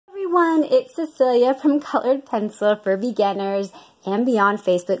everyone, it's Cecilia from Colored Pencil for Beginners and Beyond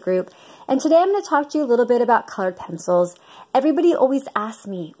Facebook group, and today I'm going to talk to you a little bit about colored pencils. Everybody always asks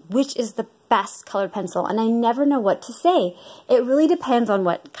me which is the best colored pencil, and I never know what to say. It really depends on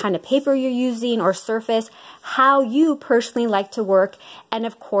what kind of paper you're using or surface, how you personally like to work, and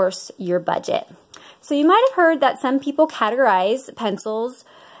of course your budget. So you might have heard that some people categorize pencils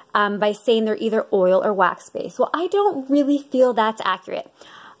by saying they're either oil or wax based. Well, I don't really feel that's accurate.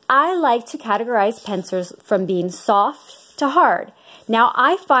 I like to categorize pencils from being soft to hard. Now,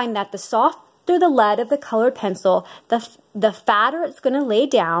 I find that the softer the lead of the colored pencil, the fatter it's going to lay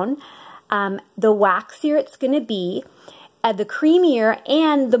down, the waxier it's going to be, the creamier,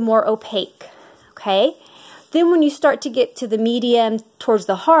 and the more opaque. Okay? Then when you start to get to the medium towards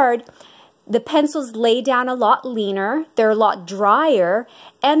the hard, the pencils lay down a lot leaner, they're a lot drier,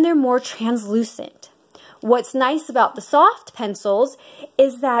 and they're more translucent. What's nice about the soft pencils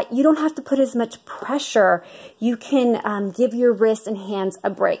is that you don't have to put as much pressure. You can give your wrists and hands a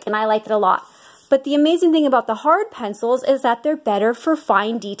break, and I like it a lot. But the amazing thing about the hard pencils is that they're better for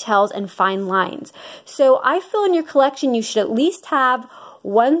fine details and fine lines. So I feel in your collection you should at least have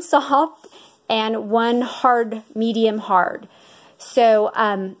one soft and one hard, medium hard. So,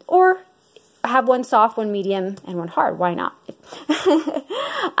 or have one soft, one medium, and one hard. Why not?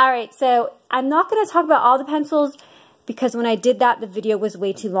 All right, so I'm not going to talk about all the pencils because when I did that, the video was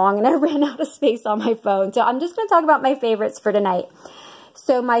way too long and I ran out of space on my phone. So I'm just going to talk about my favorites for tonight.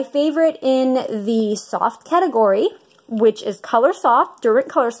 So my favorite in the soft category, which is Color Soft, Durer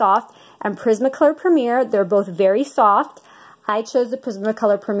Color Soft, and Prismacolor Premier. They're both very soft. I chose the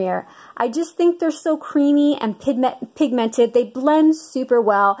Prismacolor Premier. I just think they're so creamy and pigmented. They blend super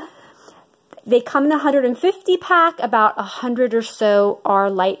well. They come in a 150 pack, about 100 or so are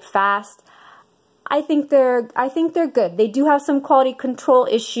light fast. I think they're good. They do have some quality control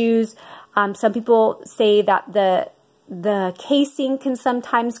issues. Some people say that the casing can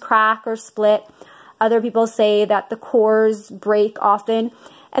sometimes crack or split. Other people say that the cores break often.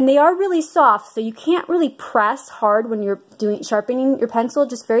 And they are really soft, so you can't really press hard when you're sharpening your pencil.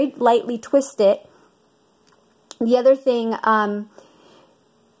 Just very lightly twist it. The other thing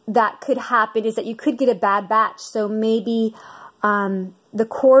that could happen is that you could get a bad batch. So maybe the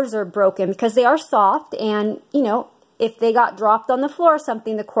cores are broken because they are soft, and you know, if they got dropped on the floor or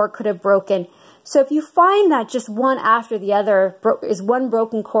something, the core could have broken. So if you find that just one after the other is one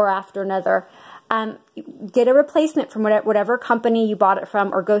broken core after another, get a replacement from whatever company you bought it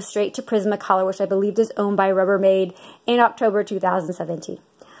from, or go straight to Prismacolor, which I believe is owned by Rubbermaid, in October 2017.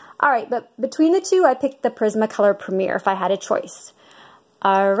 All right, but between the two, I picked the Prismacolor Premier if I had a choice.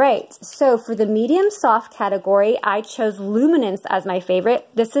 All right, so for the medium soft category, I chose Luminance as my favorite.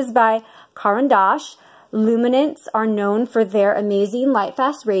 This is by Caran d'Ache. Luminance are known for their amazing light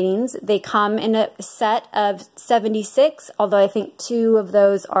fast ratings. They come in a set of 76, although I think 2 of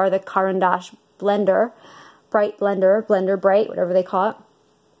those are the Caran d'Ache Blender Bright, whatever they call it.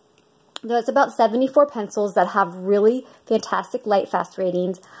 That's about 74 pencils that have really fantastic light fast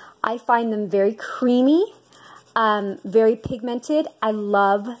ratings. I find them very creamy. Very pigmented. I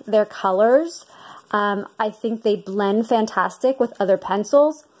love their colors. I think they blend fantastic with other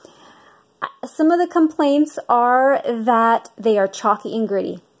pencils. Some of the complaints are that they are chalky and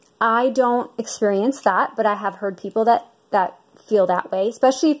gritty. I don't experience that, but I have heard people that feel that way,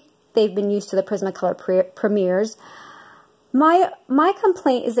 especially if they've been used to the Prismacolor Premiers. My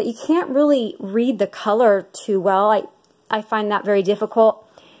complaint is that you can't really read the color too well. I find that very difficult.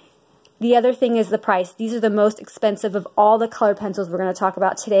 The other thing is the price. These are the most expensive of all the colored pencils we're going to talk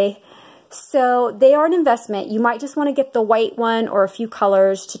about today. So they are an investment. You might just want to get the white one or a few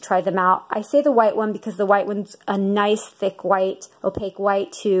colors to try them out. I say the white one because the white one's a nice thick white, opaque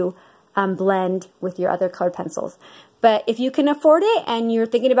white to blend with your other colored pencils. But if you can afford it and you're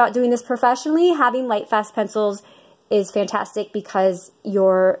thinking about doing this professionally, having light fast pencils is fantastic because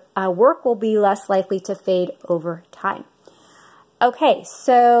your work will be less likely to fade over time. Okay,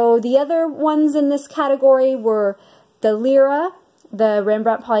 so the other ones in this category were the Lyra, the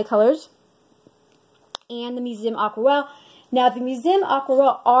Rembrandt Polycolors, and the Museum Aquarelle. Now, the Museum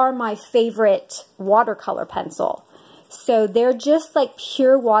Aquarelle are my favorite watercolor pencil. So they're just like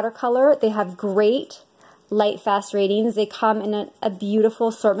pure watercolor. They have great light fast ratings. They come in a beautiful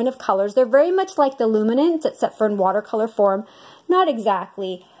assortment of colors. They're very much like the Luminance, except for in watercolor form. Not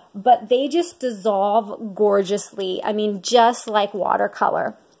exactly, but they just dissolve gorgeously. I mean, just like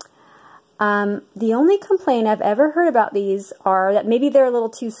watercolor. The only complaint I've ever heard about these are that maybe they're a little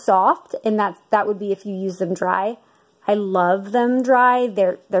too soft, and that would be if you use them dry. I love them dry.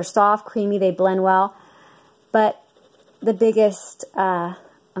 They're soft, creamy, they blend well. But the biggest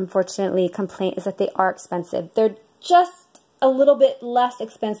unfortunately, complaint is that they are expensive. They're just a little bit less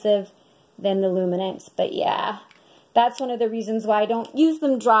expensive than the Luminance, but yeah, that's one of the reasons why I don't use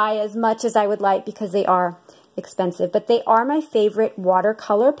them dry as much as I would like, because they are expensive. But they are my favorite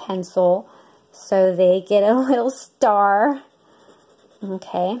watercolor pencil, so they get a little star.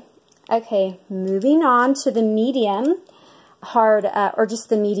 Okay, moving on to the medium hard, or just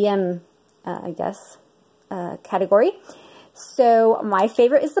the medium, I guess, category. So my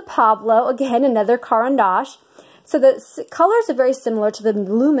favorite is the Pablo, again, another Caran d'Ache. So the colors are very similar to the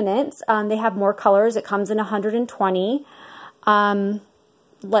Luminance. They have more colors. It comes in 120.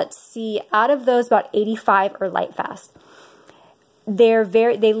 Let's see, out of those, about 85 are light fast.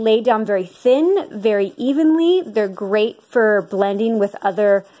 They lay down very thin, very evenly. They're great for blending with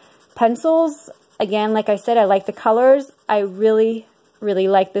other pencils. Again, like I said, I like the colors. I really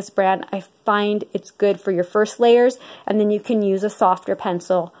like this brand. I find it's good for your first layers, and then you can use a softer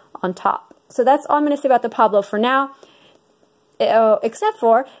pencil on top. So that's all I'm going to say about the Pablo for now, except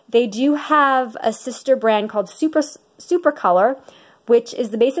for they do have a sister brand called Supercolor, which is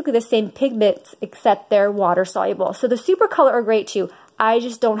basically the same pigments, except they're water soluble. So the Supercolor are great too. I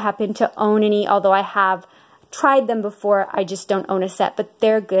just don't happen to own any, although I have tried them before. I just don't own a set, but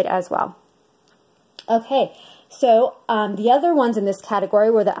they're good as well. Okay, so the other ones in this category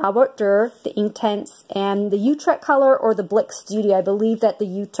were the Albrecht Durer, the Inktense, and the Utrecht Color, or the Blick Studio. I believe that the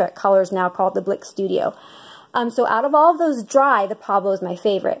Utrecht Color is now called the Blick Studio. So out of all of those dry, the Pablo is my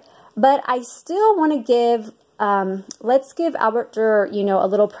favorite. But I still want to give, let's give Albrecht Durer, you know, a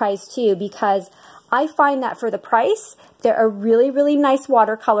little prize too, because I find that for the price, they're a really nice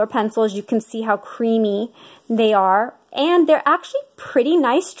watercolor pencils. You can see how creamy they are, and they're actually pretty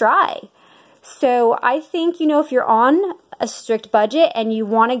nice dry. So I think, you know, if you're on a strict budget and you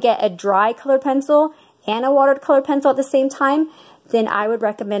want to get a dry colored pencil and a watercolor pencil at the same time, then I would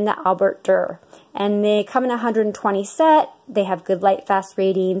recommend the Albrecht Durer. And they come in a 120 set. They have good light fast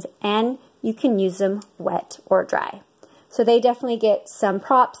ratings, and you can use them wet or dry. So they definitely get some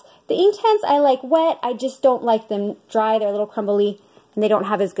props. The Inktense I like wet. I just don't like them dry. They're a little crumbly, and they don't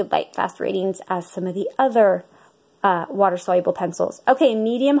have as good light fast ratings as some of the other water-soluble pencils. Okay,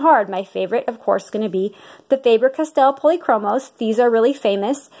 medium hard. My favorite, of course, is going to be the Faber-Castell Polychromos. These are really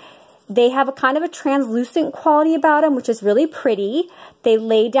famous. They have a kind of a translucent quality about them, which is really pretty. They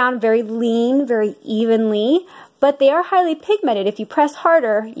lay down very lean, very evenly, but they are highly pigmented. If you press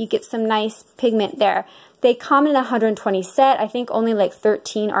harder, you get some nice pigment there. They come in a 120 set. I think only like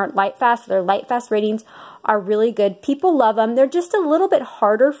 13 aren't light fast. Their light fast ratings are really good. People love them. They're just a little bit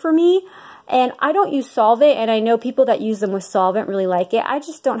harder for me. And I don't use solvent, and I know people that use them with solvent really like it. I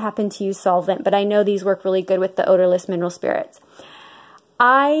just don't happen to use solvent, but I know these work really good with the odorless mineral spirits.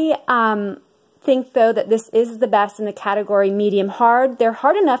 I think, though, that this is the best in the category medium hard. They're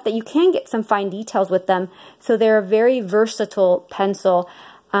hard enough that you can get some fine details with them, so they're a very versatile pencil.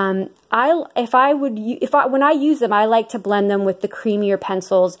 When I use them, I like to blend them with the creamier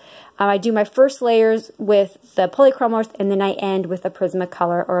pencils. I do my first layers with the Polychromos, and then I end with a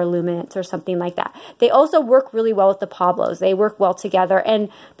Prismacolor or a Luminance or something like that. They also work really well with the Pablos. They work well together, and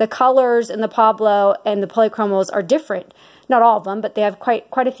the colors in the Pablo and the Polychromos are different. Not all of them, but they have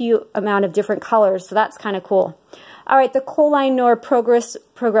quite a few amount of different colors, so that's kind of cool. All right, the Koh-Linte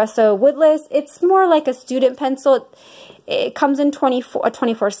Progresso Woodless. It's more like a student pencil. It comes in a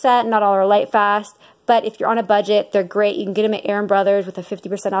 24 set. Not all are light fast, but if you're on a budget, they're great. You can get them at Aaron Brothers with a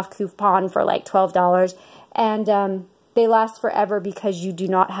 50% off coupon for like $12. And they last forever because you do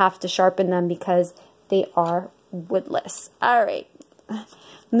not have to sharpen them because they are woodless. All right.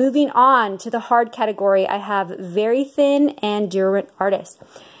 Moving on to the hard category, I have Verithin and Durant Artist.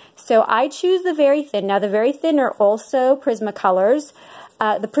 So I choose the Verithin. Now the Verithin are also Prismacolors,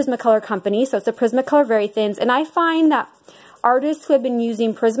 the Prismacolor company. So it's the Prismacolor Verithins. And I find that artists who have been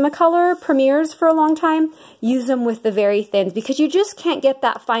using Prismacolor Premiers for a long time use them with the Verithins because you just can't get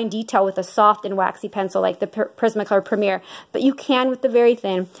that fine detail with a soft and waxy pencil like the Prismacolor Premier. But you can with the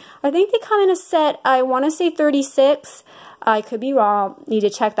Verithin. I think they come in a set, I want to say 36. I could be wrong. Need to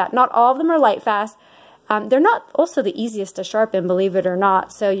check that. Not all of them are light fast. They're not also the easiest to sharpen, believe it or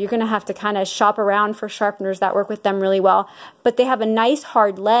not. So you're going to have to kind of shop around for sharpeners that work with them really well. But they have a nice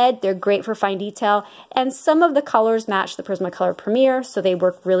hard lead. They're great for fine detail. And some of the colors match the Prismacolor Premier, so they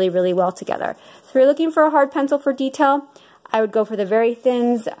work really, really well together. So if you're looking for a hard pencil for detail, I would go for the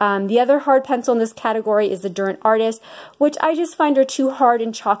Verithins. The other hard pencil in this category is the Durant Artist, which I just find are too hard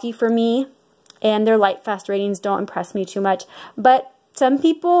and chalky for me. And their light fast ratings don't impress me too much. But some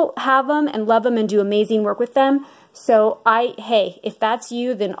people have them and love them and do amazing work with them. So hey, if that's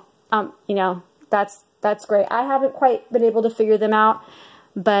you, then you know, that's great. I haven't quite been able to figure them out,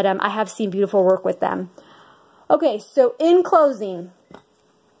 but I have seen beautiful work with them. Okay, so in closing,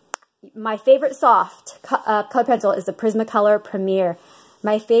 my favorite soft color pencil is the Prismacolor Premier.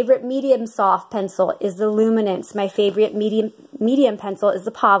 My favorite medium soft pencil is the Luminance. My favorite medium pencil is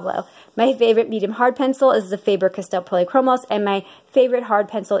the Pablo. My favorite medium hard pencil is the Faber-Castell Polychromos, and my favorite hard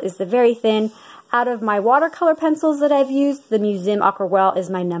pencil is the Verithin. Out of my watercolor pencils that I've used, the Museum Aquarelle is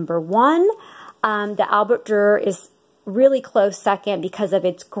my #1. The Albrecht Durer is really close second because of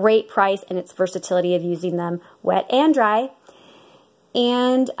its great price and its versatility of using them wet and dry.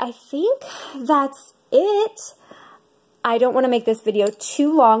 And I think that's it. I don't want to make this video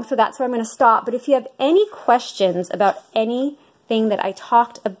too long, so that's where I'm going to stop. But if you have any questions about anything that I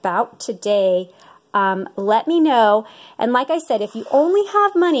talked about today, let me know. And like I said, if you only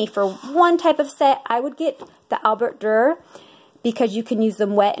have money for one type of set, I would get the Albrecht Durer because you can use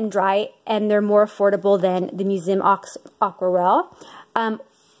them wet and dry, and they're more affordable than the Museum Aquarelle.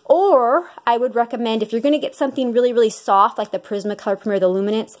 Or I would recommend, if you're going to get something really, really soft, like the Prismacolor Premier, the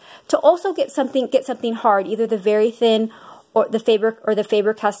Luminance, to also get something hard, either the Verithin or the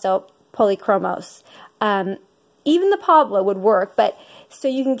Faber-Castell Polychromos. Even the Pablo would work, but so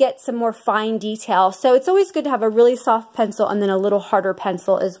you can get some more fine detail. So it's always good to have a really soft pencil and then a little harder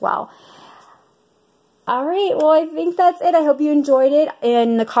pencil as well. All right, well, I think that's it. I hope you enjoyed it.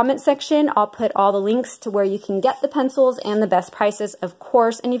 In the comment section, I'll put all the links to where you can get the pencils and the best prices, of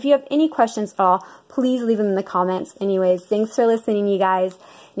course. And if you have any questions at all, please leave them in the comments. Anyways, thanks for listening, you guys.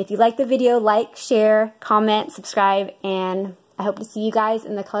 And if you like the video, like, share, comment, subscribe, and I hope to see you guys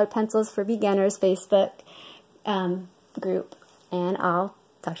in the Colored Pencils for Beginners Facebook group. And I'll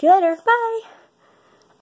talk to you later. Bye!